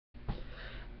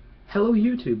Hello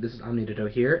YouTube, this is OmniDodo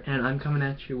here, and I'm coming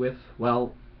at you with,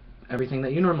 well, everything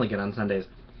that you normally get on Sundays.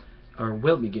 Or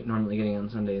will be normally getting on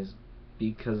Sundays,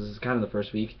 because it's kind of the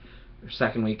first week, or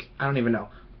second week, I don't even know.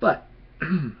 But,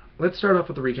 let's start off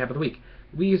with a recap of the week.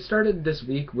 We started this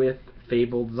week with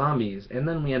Fabled Zombies, and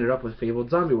then we ended up with Fabled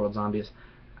Zombie World Zombies.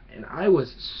 And I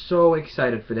was so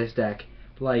excited for this deck.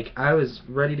 Like, I was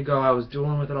ready to go, I was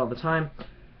dueling with it all the time,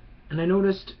 and I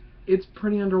noticed it's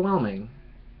pretty underwhelming.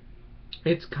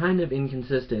 It's kind of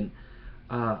inconsistent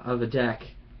of a deck,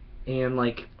 and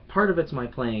like part of it's my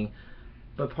playing,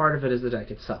 but part of it is the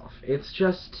deck itself. It's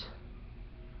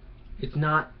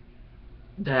not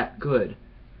that good.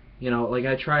 You know, like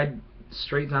I tried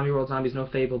straight Zombie World Zombies, no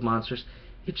Fabled monsters.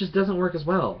 It just doesn't work as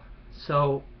well.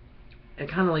 So it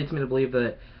kind of leads me to believe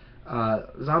that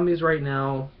zombies right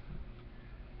now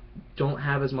don't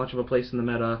have as much of a place in the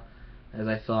meta as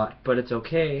I thought, but it's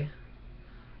okay.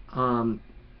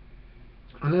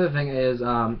 Another thing is,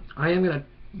 I am going to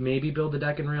maybe build a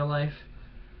deck in real life.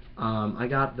 I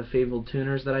got the Fabled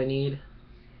tuners that I need.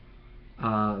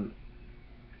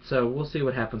 So we'll see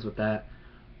what happens with that.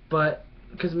 But,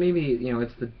 because maybe, you know,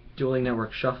 it's the Dueling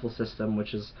Network Shuffle system,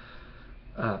 which is,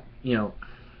 you know,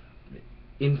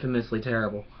 infamously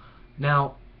terrible.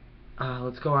 Now,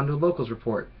 let's go on to a locals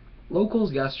report.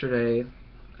 Locals yesterday,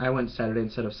 I went Saturday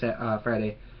instead of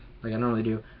Friday, like I normally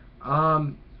do.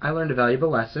 I learned a valuable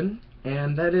lesson,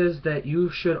 and that is that you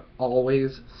should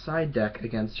always side deck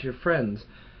against your friends,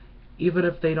 even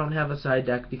if they don't have a side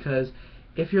deck, because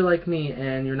if you're like me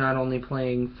and you're not only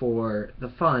playing for the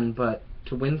fun, but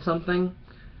to win something,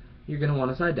 you're going to want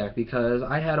a side deck, because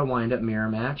I had a wind-up mirror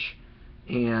match,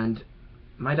 and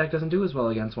my deck doesn't do as well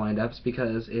against wind-ups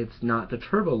because it's not the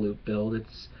turbo loop build,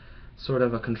 it's sort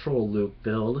of a control loop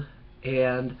build,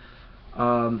 and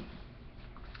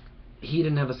he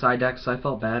didn't have a side deck, so I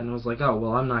felt bad and was like, oh,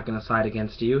 well, I'm not going to side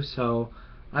against you, so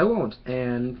I won't.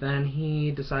 And then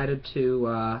he decided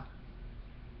to,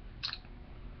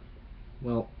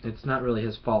 well, it's not really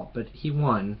his fault, but he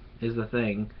won, is the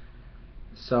thing.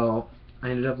 So I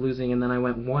ended up losing, and then I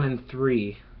went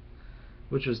 1-3,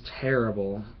 which was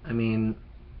terrible. I mean,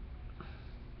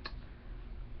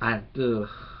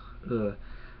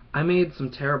 I made some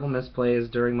terrible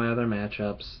misplays during my other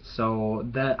matchups, so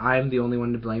that I'm the only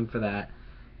one to blame for that.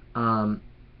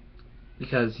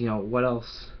 Because, you know, what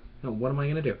else? You know, what am I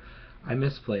going to do? I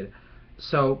misplayed.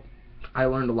 So, I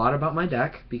learned a lot about my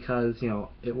deck, because, you know,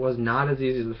 it was not as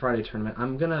easy as the Friday tournament.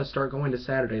 I'm going to start going to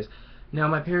Saturdays. Now,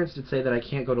 my parents did say that I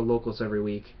can't go to locals every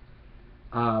week,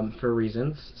 for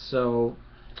reasons, so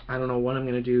I don't know what I'm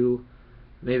going to do.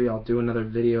 Maybe I'll do another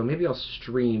video. Maybe I'll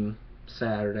stream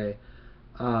Saturday.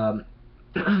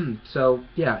 So,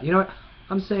 yeah, you know what?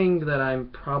 I'm saying that I'm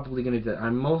probably going to do that.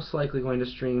 I'm most likely going to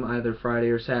stream either Friday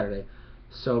or Saturday.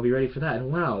 So be ready for that.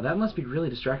 And wow, that must be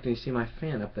really distracting to see my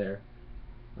fan up there.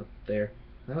 Up there.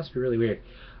 That must be really weird.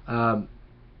 Yeah,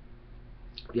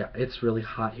 it's really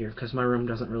hot here because my room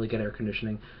doesn't really get air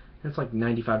conditioning. It's like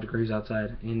 95 degrees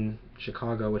outside in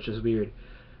Chicago, which is weird.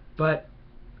 But,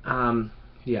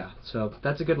 yeah, so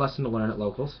that's a good lesson to learn at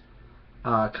locals.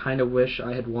 Kind of wish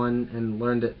I had won and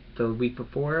learned it the week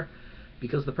before,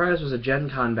 because the prize was a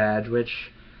Gen Con badge,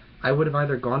 which I would have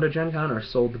either gone to Gen Con or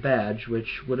sold the badge,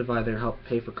 which would have either helped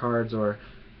pay for cards, or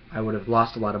I would have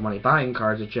lost a lot of money buying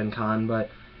cards at Gen Con, but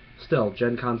still,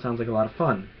 Gen Con sounds like a lot of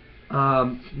fun.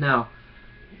 Now,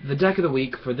 the deck of the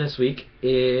week for this week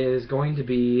is going to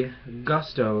be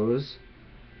Gustos,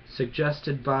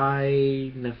 suggested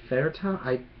by Neferta?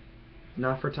 I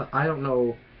don't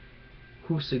know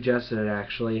who suggested it,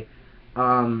 actually.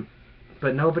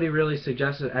 But nobody really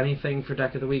suggested anything for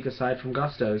deck of the week aside from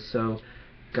Gustos, so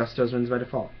Gustos wins by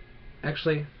default.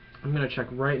 Actually, I'm going to check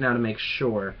right now to make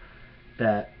sure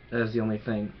that that is the only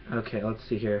thing. Okay, let's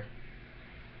see here.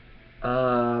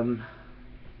 Let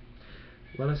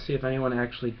us see if anyone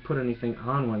actually put anything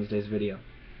on Wednesday's video.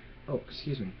 Oh,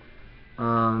 excuse me.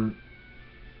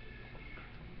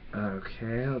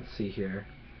 Okay, let's see here.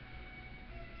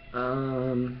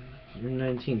 June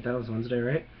 19th, that was Wednesday,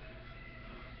 right?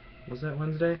 Was that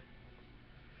Wednesday?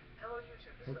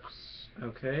 Oops,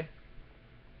 okay.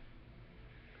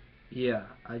 Yeah,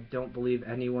 I don't believe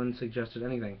anyone suggested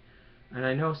anything. And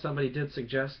I know somebody did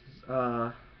suggest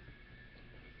doing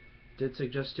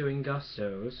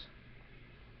Gustos.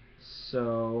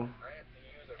 So,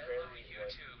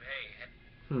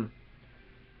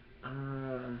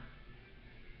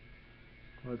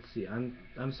 let's see.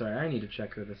 I'm sorry. I need to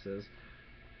check who this is.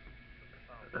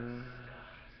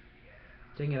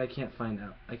 Dang it, I can't find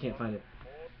out. I can't find it.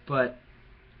 But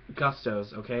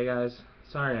Gustos, okay, guys.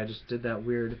 Sorry, I just did that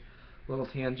weird little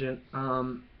tangent.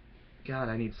 God,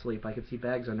 I need sleep. I can see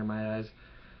bags under my eyes.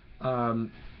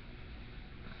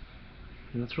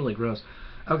 That's really gross.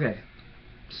 Okay,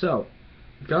 so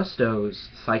Gusto's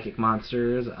Psychic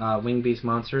Monsters, Wing Beast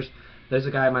Monsters. There's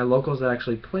a guy at my locals that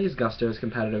actually plays Gustos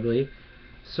competitively.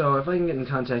 So if I can get in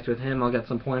contact with him, I'll get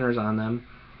some pointers on them.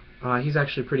 He's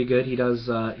actually pretty good. He does.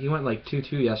 He went like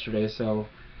 2-2 yesterday. So,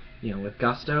 you know, with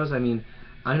Gustos, I mean,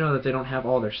 I know that they don't have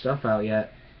all their stuff out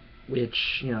yet,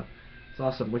 which, you know, it's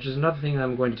awesome. Which is another thing that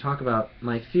I'm going to talk about.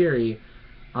 My theory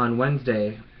on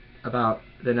Wednesday about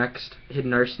the next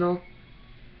Hidden Arsenal,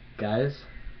 guys.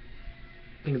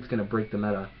 I think it's gonna break the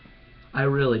meta. I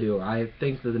really do. I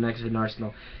think that the next Hidden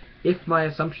Arsenal, if my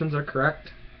assumptions are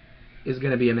correct, is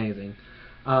gonna be amazing.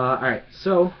 Alright,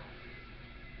 so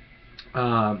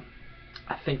I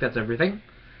think that's everything.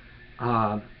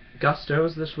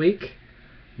 Gustos this week.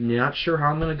 Not sure how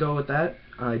I'm gonna go with that.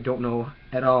 I don't know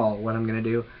at all what I'm gonna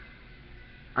do.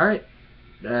 Alright,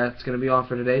 that's gonna be all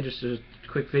for today. Just a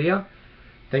quick video.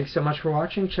 Thanks so much for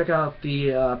watching. Check out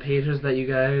the pages that you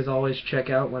guys always check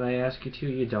out when I ask you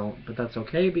to. You don't, but that's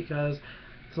okay, because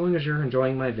as long as you're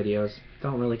enjoying my videos,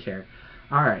 don't really care.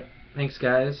 Alright, thanks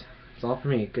guys. That's all for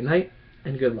me. Good night,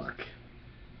 and good luck.